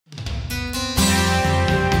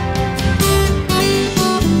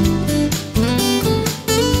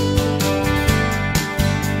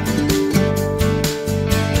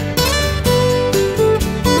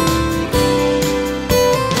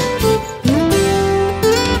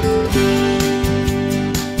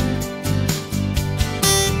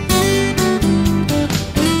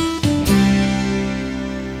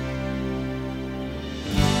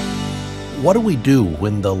What do we do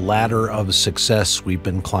when the ladder of success we've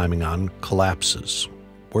been climbing on collapses?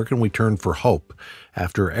 Where can we turn for hope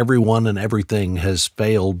after everyone and everything has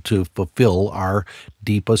failed to fulfill our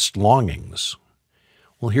deepest longings?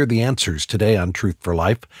 We'll hear the answers today on Truth for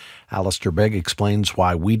Life. Alistair Begg explains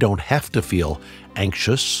why we don't have to feel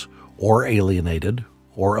anxious or alienated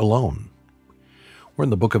or alone. We're in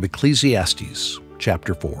the book of Ecclesiastes,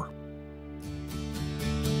 chapter 4.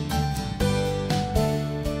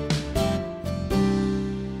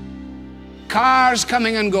 Cars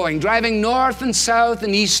coming and going, driving north and south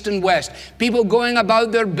and east and west. People going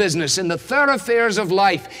about their business in the thoroughfares of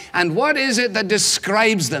life. And what is it that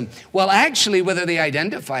describes them? Well, actually, whether they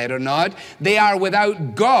identify it or not, they are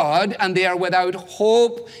without God and they are without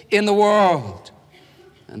hope in the world.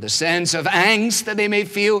 And the sense of angst that they may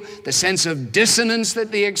feel, the sense of dissonance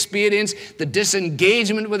that they experience, the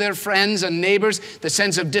disengagement with their friends and neighbors, the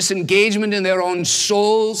sense of disengagement in their own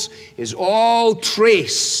souls is all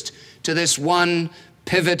traced to this one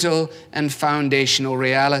pivotal and foundational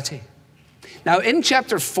reality. Now, in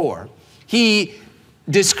chapter 4, he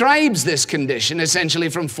describes this condition essentially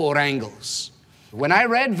from 4 angles. When I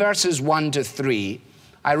read verses 1 to 3,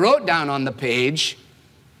 I wrote down on the page,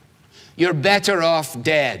 "You're better off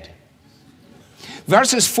dead."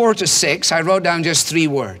 Verses 4 to 6, I wrote down just 3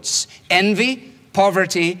 words: envy,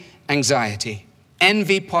 poverty, anxiety.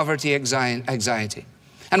 Envy, poverty, anxiety.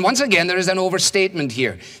 And once again, there is an overstatement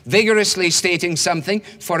here, vigorously stating something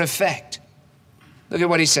for effect. Look at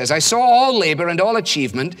what he says. "I saw all labor and all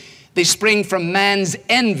achievement. They spring from man's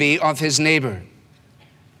envy of his neighbor."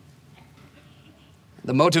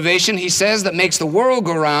 The motivation, he says, that makes the world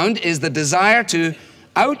go round is the desire to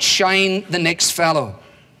outshine the next fellow.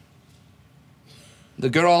 The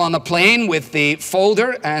girl on the plane with the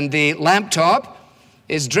folder and the laptop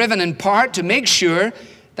is driven in part to make sure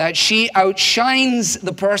that she outshines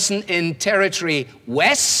the person in territory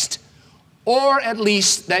west, or at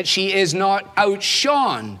least that she is not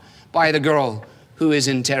outshone by the girl who is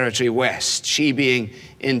in territory west, she being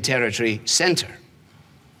in territory center.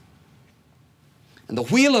 And the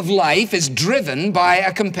wheel of life is driven by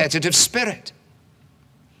a competitive spirit.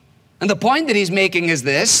 And the point that he's making is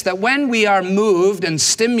this, that when we are moved and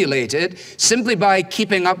stimulated simply by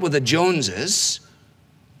keeping up with the Joneses,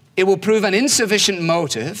 it will prove an insufficient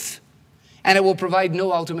motive, and it will provide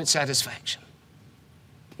no ultimate satisfaction.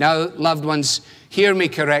 Now, loved ones, hear me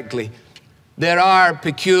correctly. There are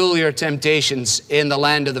peculiar temptations in the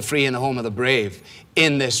land of the free and the home of the brave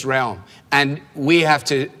in this realm, and we have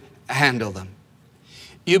to handle them.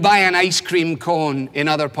 You buy an ice cream cone in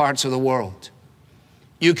other parts of the world.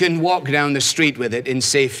 You can walk down the street with it in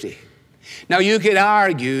safety. Now, you could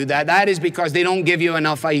argue that that is because they don't give you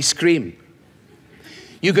enough ice cream.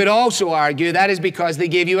 You could also argue that is because they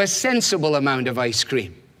gave you a sensible amount of ice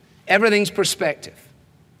cream. Everything's perspective.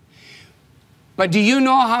 But do you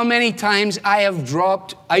know how many times I have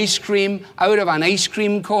dropped ice cream out of an ice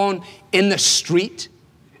cream cone in the street?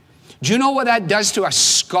 Do you know what that does to a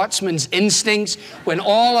Scotsman's instincts when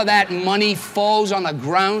all of that money falls on the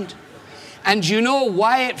ground? And do you know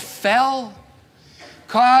why it fell?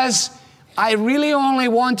 Because I really only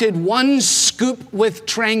wanted one scoop with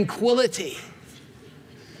tranquility.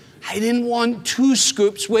 I didn't want 2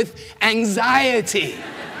 scoops with anxiety.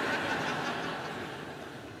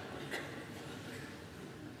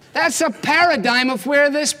 That's a paradigm of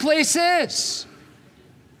where this place is.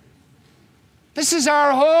 This is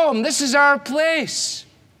our home. This is our place.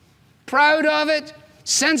 Proud of it,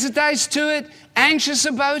 sensitized to it, anxious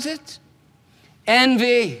about it.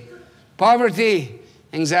 Envy, poverty,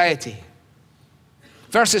 anxiety.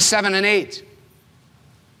 Verses 7 and 8.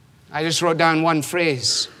 I just wrote down one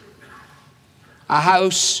phrase. A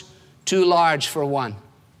house too large for one.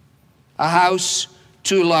 A house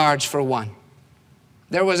too large for one.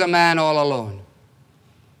 There was a man all alone.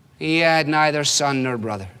 He had neither son nor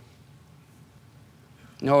brother.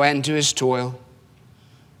 No end to his toil.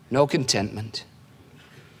 No contentment.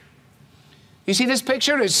 You see, this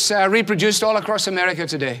picture is reproduced all across America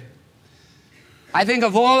today. I think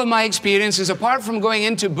of all of my experiences, apart from going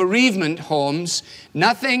into bereavement homes,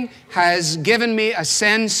 nothing has given me a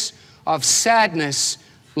sense of sadness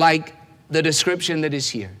like the description that is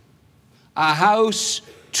here. A house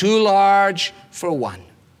too large for one.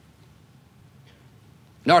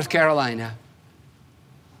 North Carolina,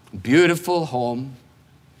 beautiful home,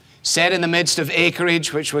 set in the midst of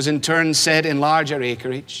acreage, which was in turn set in larger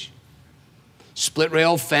acreage. Split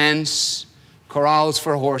rail fence, corrals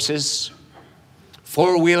for horses,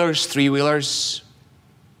 4-wheelers, 3-wheelers,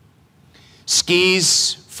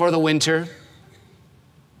 skis for the winter,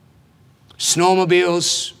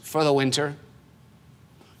 snowmobiles for the winter,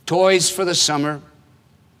 toys for the summer,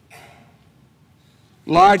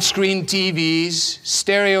 large screen TVs,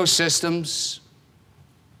 stereo systems,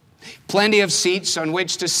 plenty of seats on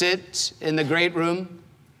which to sit in the great room,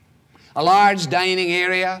 a large dining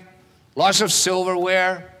area, lots of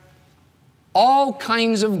silverware, all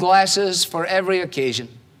kinds of glasses for every occasion.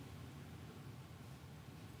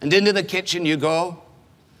 And into the kitchen you go.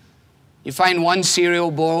 You find one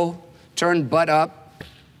cereal bowl turned butt up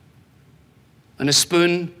and a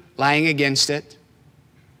spoon lying against it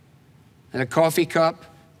and a coffee cup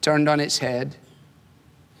turned on its head.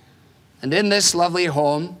 And in this lovely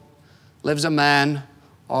home lives a man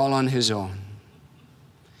all on his own.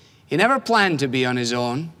 He never planned to be on his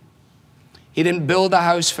own. He didn't build a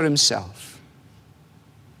house for himself.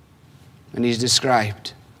 And he's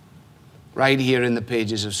described right here in the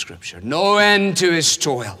pages of Scripture. No end to his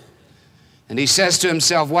toil. And he says to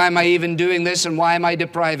himself, why am I even doing this and why am I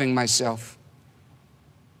depriving myself?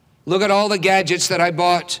 Look at all the gadgets that I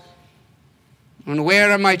bought. And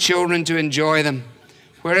where are my children to enjoy them?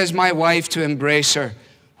 Where is my wife to embrace her?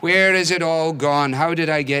 Where is it all gone? How did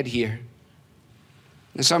I get here?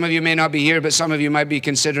 And some of you may not be here, but some of you might be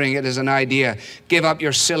considering it as an idea. Give up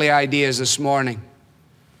your silly ideas this morning.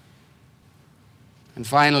 And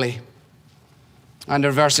finally,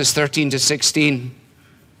 under verses 13 to 16,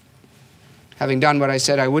 having done what I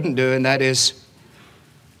said I wouldn't do, and that is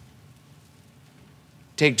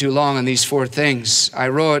take too long on these four things, I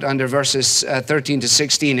wrote under verses 13 to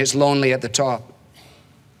 16, it's lonely at the top.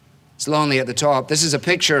 It's lonely at the top. This is a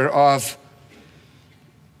picture of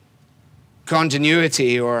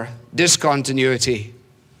continuity or discontinuity.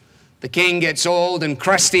 The king gets old and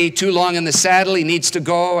crusty, too long in the saddle. He needs to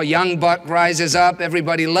go. A young buck rises up.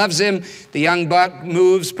 Everybody loves him. The young buck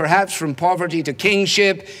moves perhaps from poverty to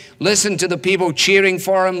kingship. Listen to the people cheering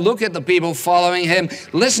for him. Look at the people following him.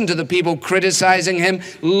 Listen to the people criticizing him.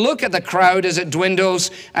 Look at the crowd as it dwindles.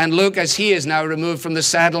 And look as he is now removed from the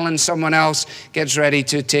saddle and someone else gets ready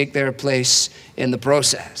to take their place in the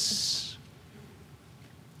process.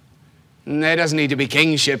 It doesn't need to be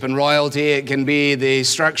kingship and royalty. It can be the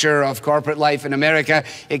structure of corporate life in America.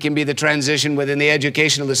 It can be the transition within the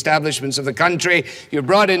educational establishments of the country. You're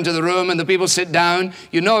brought into the room and the people sit down.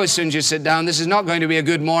 You know as soon as you sit down, this is not going to be a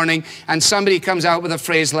good morning. And somebody comes out with a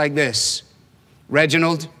phrase like this: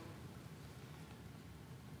 Reginald,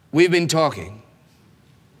 we've been talking.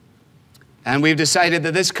 And we've decided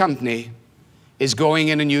that this company is going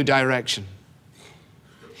in a new direction.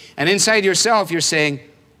 And inside yourself, you're saying,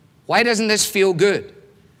 why doesn't this feel good?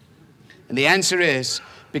 And the answer is,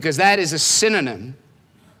 because that is a synonym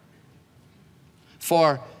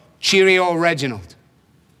for cheerio Reginald.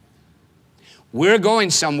 We're going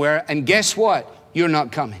somewhere, and guess what? You're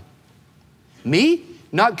not coming. Me?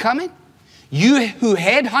 Not coming? You who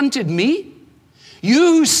headhunted me?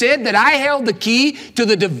 You who said that I held the key to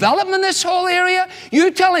the development of this whole area?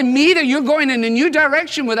 You're telling me that you're going in a new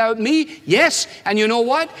direction without me? Yes, and you know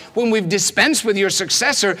what? When we've dispensed with your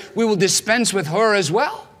successor, we will dispense with her as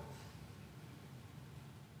well.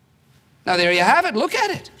 Now there you have it. Look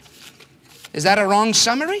at it. Is that a wrong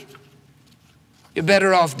summary? You're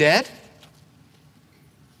better off dead.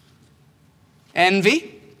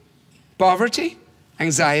 Envy, poverty,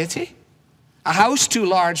 anxiety, a house too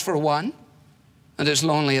large for one, and it's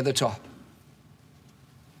lonely at the top.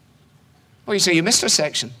 Well, you say, you missed a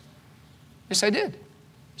section. Yes, I did.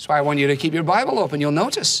 That's why I want you to keep your Bible open. You'll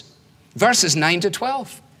notice. Verses 9 to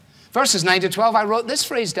 12. Verses 9 to 12, I wrote this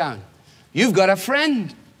phrase down. You've got a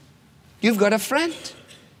friend. You've got a friend.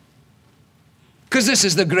 Because this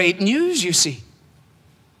is the great news, you see.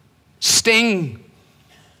 Sting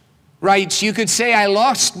writes, you could say I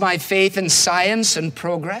lost my faith in science and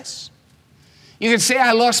progress. You could say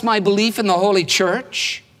I lost my belief in the Holy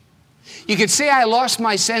Church. You could say I lost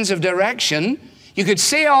my sense of direction. You could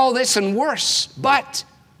say all this and worse. But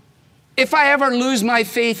if I ever lose my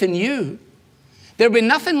faith in you, there'll be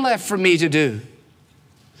nothing left for me to do.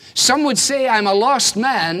 Some would say I'm a lost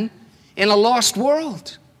man in a lost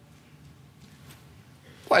world.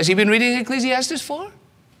 What, has he been reading Ecclesiastes 4?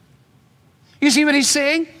 You see what he's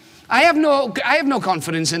saying? I have no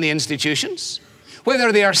confidence in the institutions,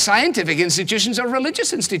 whether they are scientific institutions or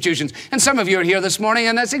religious institutions. And some of you are here this morning,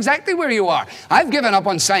 and that's exactly where you are. I've given up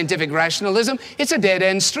on scientific rationalism. It's a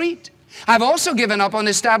dead-end street. I've also given up on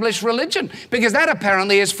established religion, because that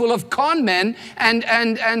apparently is full of con men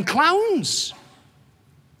and clowns.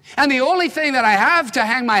 And the only thing that I have to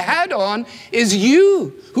hang my hat on is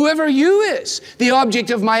you, whoever you is, the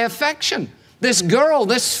object of my affection. This girl,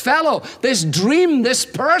 this fellow, this dream, this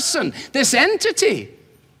person, this entity.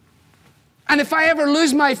 And if I ever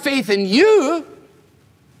lose my faith in you,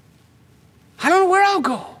 I don't know where I'll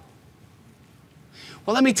go.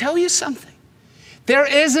 Well, let me tell you something. There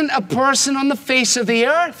isn't a person on the face of the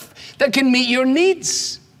earth that can meet your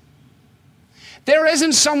needs. There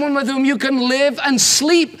isn't someone with whom you can live and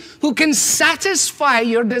sleep who can satisfy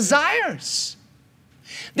your desires.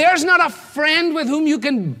 There's not a friend with whom you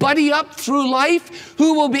can buddy up through life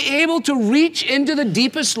who will be able to reach into the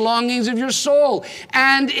deepest longings of your soul.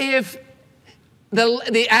 And if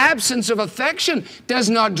the absence of affection does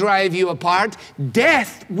not drive you apart,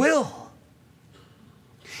 death will.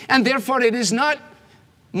 And therefore it is not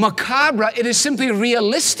macabre, it is simply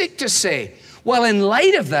realistic to say, well, in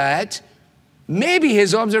light of that, maybe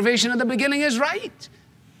his observation at the beginning is right.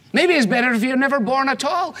 Maybe it's better if you're never born at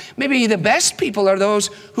all. Maybe the best people are those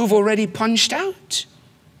who've already punched out.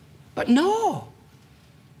 But no.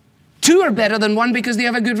 Two are better than one because they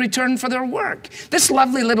have a good return for their work. This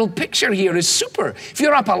lovely little picture here is super. If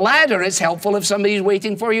you're up a ladder, it's helpful if somebody's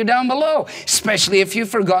waiting for you down below, especially if you've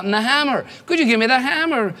forgotten the hammer. Could you give me the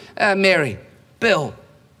hammer, Mary? Bill?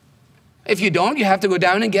 If you don't, you have to go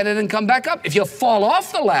down and get it and come back up. If you fall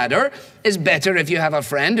off the ladder, it's better if you have a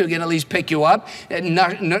friend who can at least pick you up,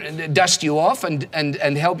 dust you off,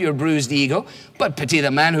 and help your bruised ego. But pity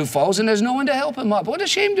the man who falls and there's no one to help him up. What a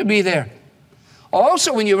shame to be there.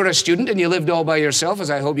 Also, when you were a student and you lived all by yourself,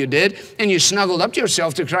 as I hope you did, and you snuggled up to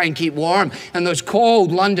yourself to try and keep warm, and those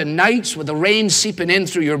cold London nights with the rain seeping in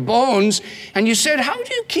through your bones, and you said, how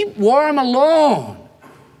do you keep warm alone?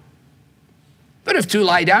 But if two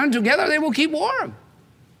lie down together, they will keep warm.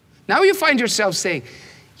 Now you find yourself saying,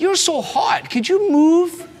 you're so hot, could you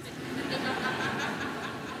move?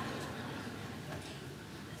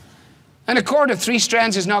 And a cord of 3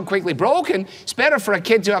 strands is not quickly broken. It's better for a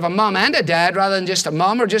kid to have a mom and a dad rather than just a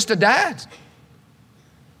mom or just a dad.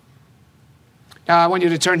 Now I want you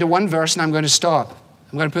to turn to one verse and I'm going to stop.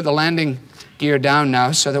 I'm going to put the landing gear down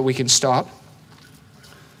now so that we can stop.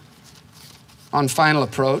 On final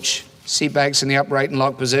approach. Seat backs in the upright and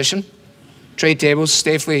locked position. Tray tables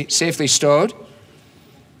safely stowed.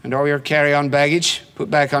 And all your carry-on baggage put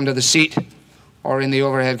back under the seat or in the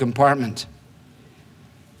overhead compartment.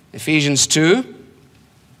 Ephesians 2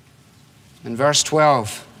 and verse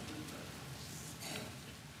 12.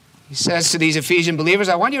 He says to these Ephesian believers,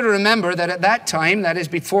 I want you to remember that at that time, that is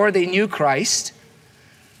before they knew Christ,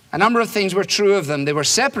 a number of things were true of them. They were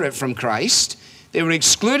separate from Christ. They were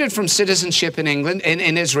excluded from citizenship in England,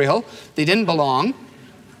 in Israel. They didn't belong.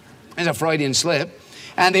 There's a Freudian slip.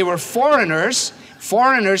 And they were foreigners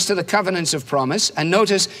to the covenants of promise. And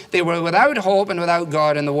notice, they were without hope and without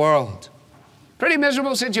God in the world. Pretty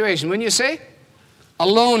miserable situation, wouldn't you say?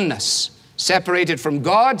 Aloneness. Separated from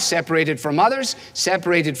God, separated from others,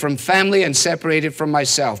 separated from family, and separated from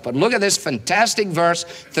myself. But look at this fantastic verse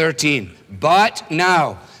 13. But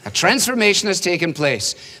now, a transformation has taken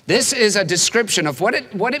place. This is a description of what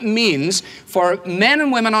it means for men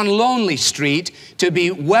and women on Lonely Street to be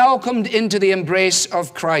welcomed into the embrace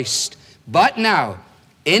of Christ. But now,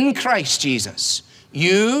 in Christ Jesus,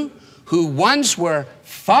 you who once were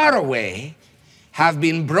far away have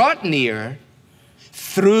been brought near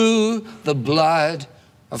through the blood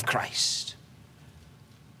of Christ.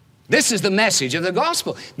 This is the message of the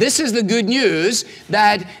gospel. This is the good news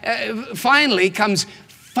that finally comes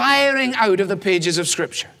firing out of the pages of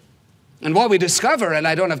Scripture. And what we discover, and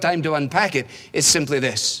I don't have time to unpack it, is simply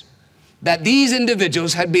this: that these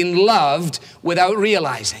individuals had been loved without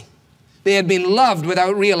realizing. They had been loved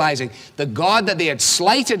without realizing. The God that they had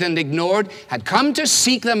slighted and ignored had come to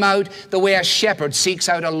seek them out the way a shepherd seeks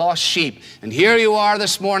out a lost sheep. And here you are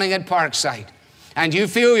this morning at Parkside. And you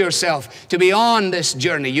feel yourself to be on this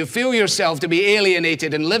journey. You feel yourself to be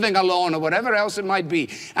alienated and living alone or whatever else it might be.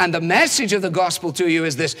 And the message of the gospel to you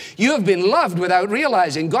is this: you have been loved without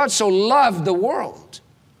realizing. God so loved the world.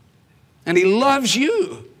 And He loves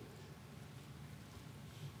you.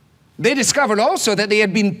 They discovered also that they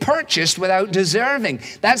had been purchased without deserving.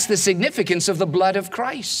 That's the significance of the blood of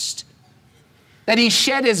Christ. That He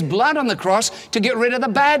shed His blood on the cross to get rid of the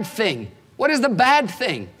bad thing. What is the bad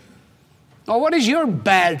thing? Or what is your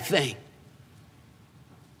bad thing?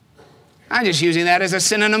 I'm just using that as a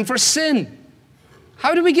synonym for sin.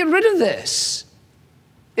 How do we get rid of this?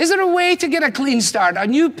 Is there a way to get a clean start, a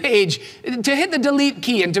new page, to hit the delete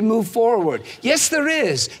key and to move forward? Yes, there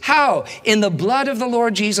is. How? In the blood of the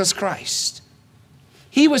Lord Jesus Christ.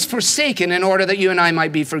 He was forsaken in order that you and I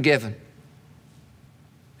might be forgiven.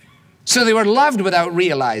 So they were loved without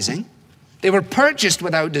realizing. They were purchased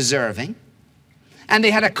without deserving. And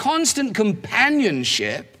they had a constant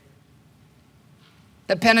companionship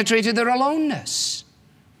that penetrated their aloneness.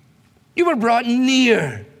 You were brought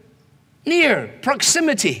near. Near,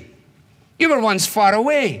 proximity. You were once far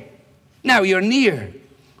away. Now you're near.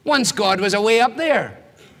 Once God was away up there.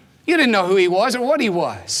 You didn't know who he was or what he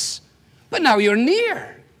was. But now you're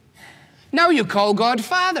near. Now you call God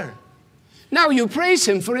Father. Now you praise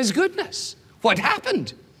him for his goodness. What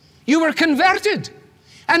happened? You were converted.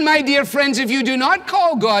 And my dear friends, if you do not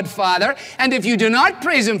call God Father, and if you do not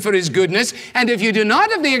praise him for his goodness, and if you do not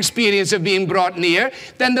have the experience of being brought near,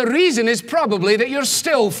 then the reason is probably that you're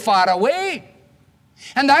still far away.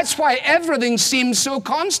 And that's why everything seems so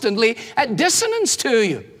constantly at dissonance to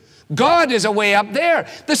you. God is away up there.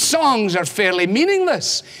 The songs are fairly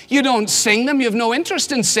meaningless. You don't sing them. You have no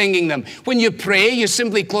interest in singing them. When you pray, you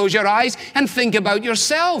simply close your eyes and think about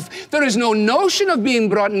yourself. There is no notion of being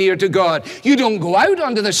brought near to God. You don't go out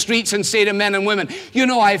onto the streets and say to men and women, you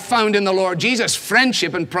know, I found in the Lord Jesus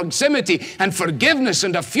friendship and proximity and forgiveness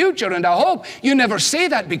and a future and a hope. You never say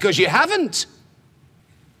that because you haven't.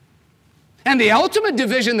 And the ultimate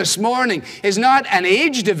division this morning is not an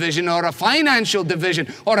age division or a financial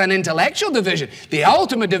division or an intellectual division. The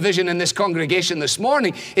ultimate division in this congregation this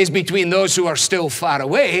morning is between those who are still far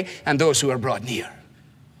away and those who are brought near.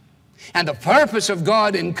 And the purpose of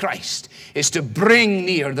God in Christ is to bring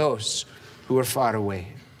near those who are far away.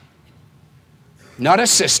 Not a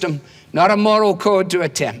system, not a moral code to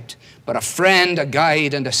attempt, but a friend, a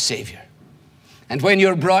guide, and a Savior. And when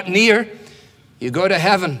you're brought near, you go to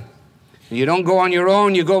heaven. You don't go on your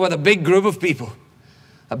own, you go with a big group of people.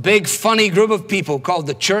 A big, funny group of people called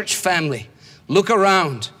the church family. Look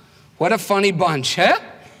around. What a funny bunch, huh?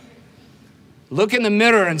 Look in the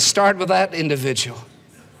mirror and start with that individual.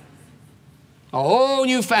 A whole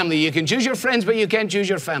new family. You can choose your friends, but you can't choose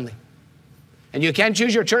your family. And you can't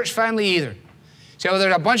choose your church family either. So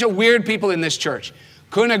there's a bunch of weird people in this church.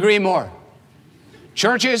 Couldn't agree more.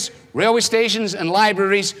 Churches, railway stations, and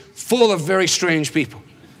libraries full of very strange people.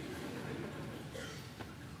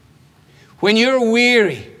 When you're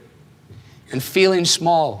weary and feeling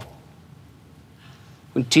small,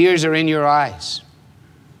 when tears are in your eyes,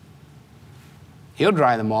 he'll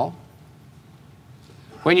dry them all.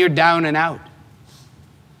 When you're down and out,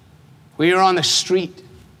 when you're on the street,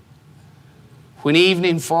 when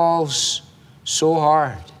evening falls so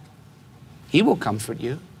hard, he will comfort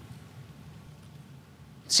you.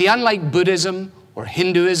 See, unlike Buddhism or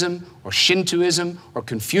Hinduism or Shintoism or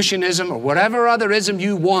Confucianism or whatever other ism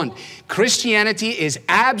you want, Christianity is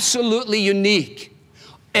absolutely unique.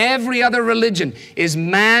 Every other religion is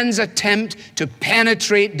man's attempt to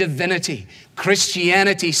penetrate divinity.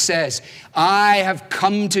 Christianity says, I have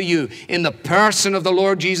come to you in the person of the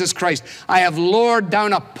Lord Jesus Christ. I have lowered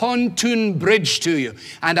down a pontoon bridge to you,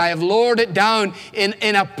 and I have lowered it down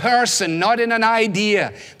in a person, not in an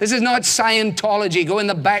idea. This is not Scientology. Go in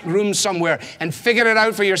the back room somewhere and figure it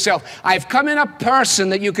out for yourself. I've come in a person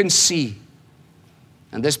that you can see.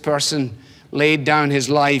 And this person laid down his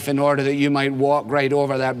life in order that you might walk right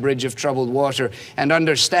over that bridge of troubled water and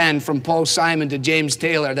understand from Paul Simon to James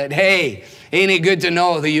Taylor that, hey, ain't it good to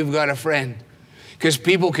know that you've got a friend? Because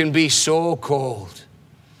people can be so cold.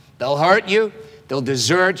 They'll hurt you. They'll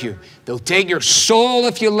desert you. They'll take your soul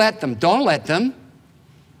if you let them. Don't let them.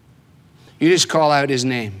 You just call out his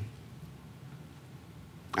name.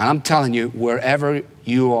 And I'm telling you, wherever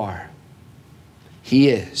you are, he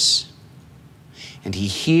is. And he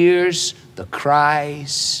hears the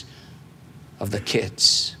cries of the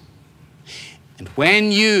kids. And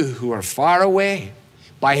when you who are far away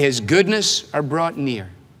by his goodness are brought near,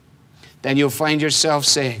 then you'll find yourself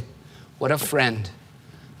saying, what a friend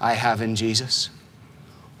I have in Jesus.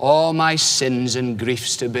 All my sins and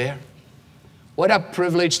griefs to bear. What a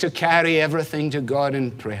privilege to carry everything to God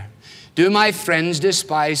in prayer. Do my friends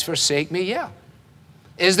despise, forsake me? Yeah.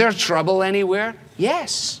 Is there trouble anywhere?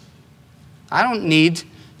 Yes. I don't need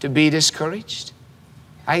to be discouraged.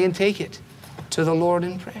 I can take it to the Lord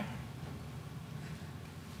in prayer.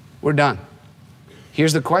 We're done.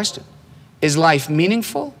 Here's the question. Is life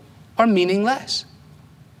meaningful or meaningless?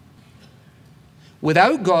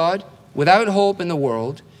 Without God, without hope in the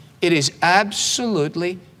world, it is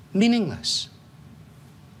absolutely meaningless.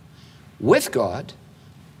 With God,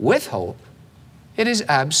 with hope, it is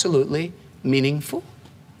absolutely meaningful.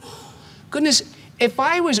 Goodness, if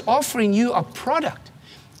I was offering you a product,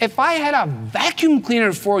 if I had a vacuum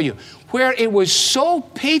cleaner for you where it was so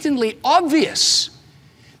patently obvious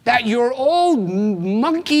that your old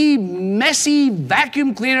monkey, messy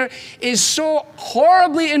vacuum cleaner is so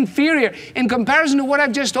horribly inferior in comparison to what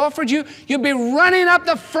I've just offered you, you'd be running up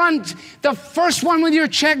the front, the first one with your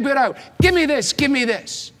checkbook out. Give me this, give me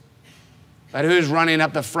this. But who's running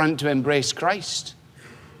up the front to embrace Christ?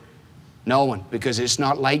 No one, because it's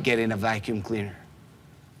not like getting a vacuum cleaner.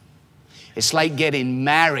 It's like getting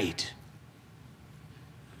married.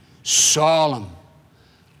 Solemn,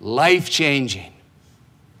 life-changing.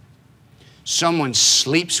 Someone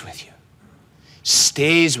sleeps with you,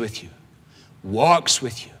 stays with you, walks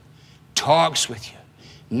with you, talks with you,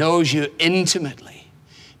 knows you intimately,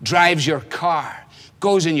 drives your car,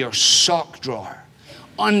 goes in your sock drawer,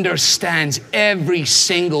 understands every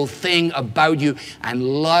single thing about you, and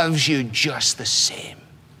loves you just the same.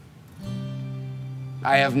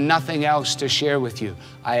 I have nothing else to share with you.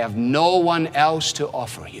 I have no one else to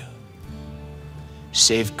offer you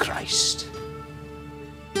save Christ.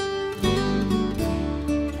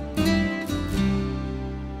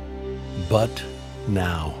 But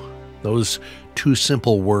now, those two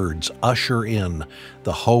simple words usher in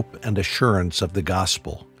the hope and assurance of the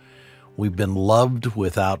gospel. We've been loved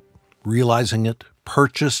without realizing it,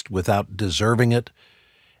 purchased without deserving it,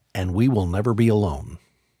 and we will never be alone.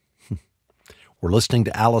 We're listening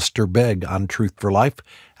to Alistair Begg on Truth for Life.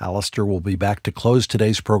 Alistair will be back to close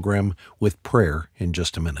today's program with prayer in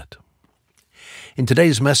just a minute. In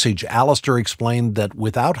today's message, Alistair explained that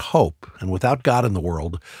without hope and without God in the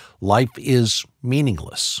world, life is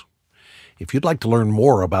meaningless. If you'd like to learn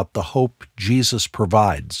more about the hope Jesus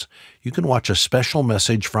provides, you can watch a special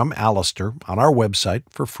message from Alistair on our website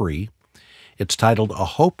for free. It's titled, A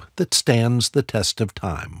Hope That Stands the Test of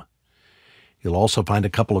Time. You'll also find a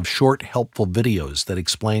couple of short, helpful videos that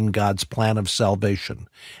explain God's plan of salvation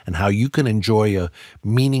and how you can enjoy a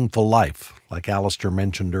meaningful life, like Alistair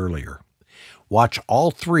mentioned earlier. Watch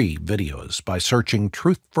all 3 videos by searching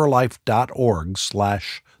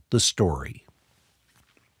truthforlife.org/thestory.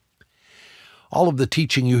 All of the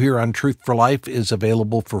teaching you hear on Truth for Life is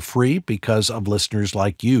available for free because of listeners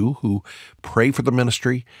like you who pray for the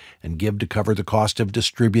ministry and give to cover the cost of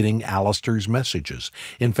distributing Alistair's messages.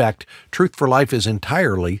 In fact, Truth for Life is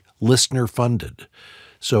entirely listener-funded.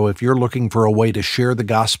 So if you're looking for a way to share the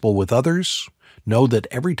gospel with others, know that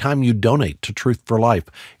every time you donate to Truth for Life,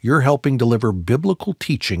 you're helping deliver biblical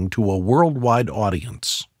teaching to a worldwide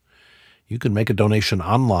audience. You can make a donation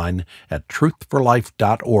online at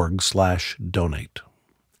truthforlife.org/donate.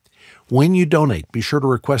 When you donate, be sure to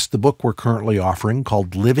request the book we're currently offering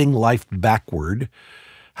called Living Life Backward,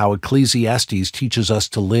 How Ecclesiastes Teaches Us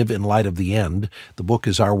to Live in Light of the End. The book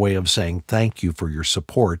is our way of saying thank you for your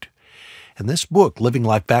support. And this book, Living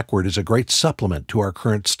Life Backward, is a great supplement to our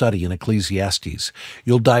current study in Ecclesiastes.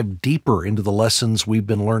 You'll dive deeper into the lessons we've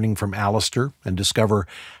been learning from Alistair and discover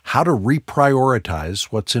how to reprioritize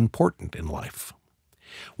what's important in life.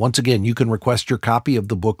 Once again, you can request your copy of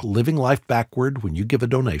the book Living Life Backward when you give a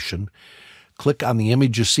donation. Click on the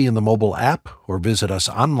image you see in the mobile app or visit us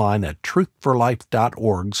online at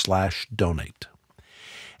truthforlife.org/donate.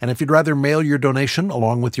 And if you'd rather mail your donation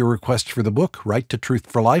along with your request for the book, write to Truth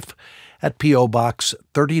for Life at P.O. Box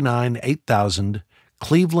 39 8000,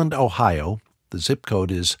 Cleveland, Ohio. The zip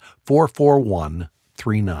code is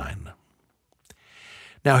 44139.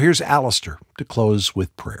 Now here's Alistair to close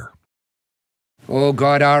with prayer. Oh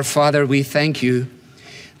God, our Father, we thank you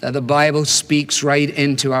that the Bible speaks right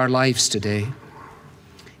into our lives today.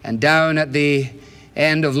 And down at the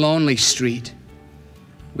end of Lonely Street,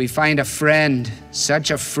 we find a friend,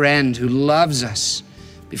 such a friend who loves us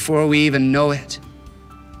before we even know it,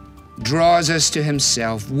 draws us to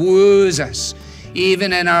himself, woos us,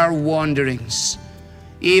 even in our wanderings,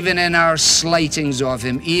 even in our slightings of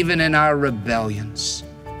him, even in our rebellions.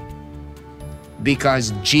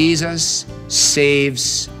 Because Jesus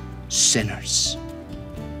saves sinners.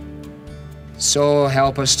 So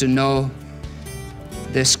help us to know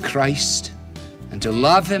this Christ and to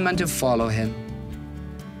love him and to follow him.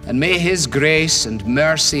 And may his grace and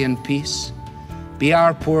mercy and peace be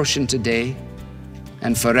our portion today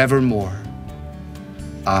and forevermore.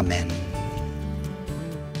 Amen.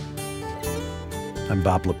 I'm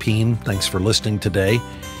Bob Lapine. Thanks for listening today.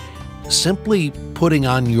 Simply putting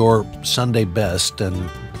on your Sunday best and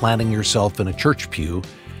planting yourself in a church pew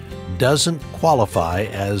doesn't qualify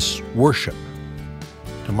as worship.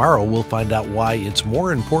 Tomorrow we'll find out why it's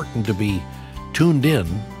more important to be tuned in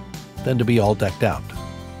than to be all decked out.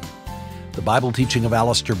 The Bible teaching of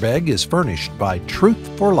Alistair Begg is furnished by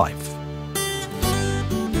Truth for Life,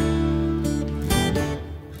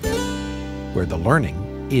 where the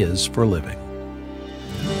learning is for living.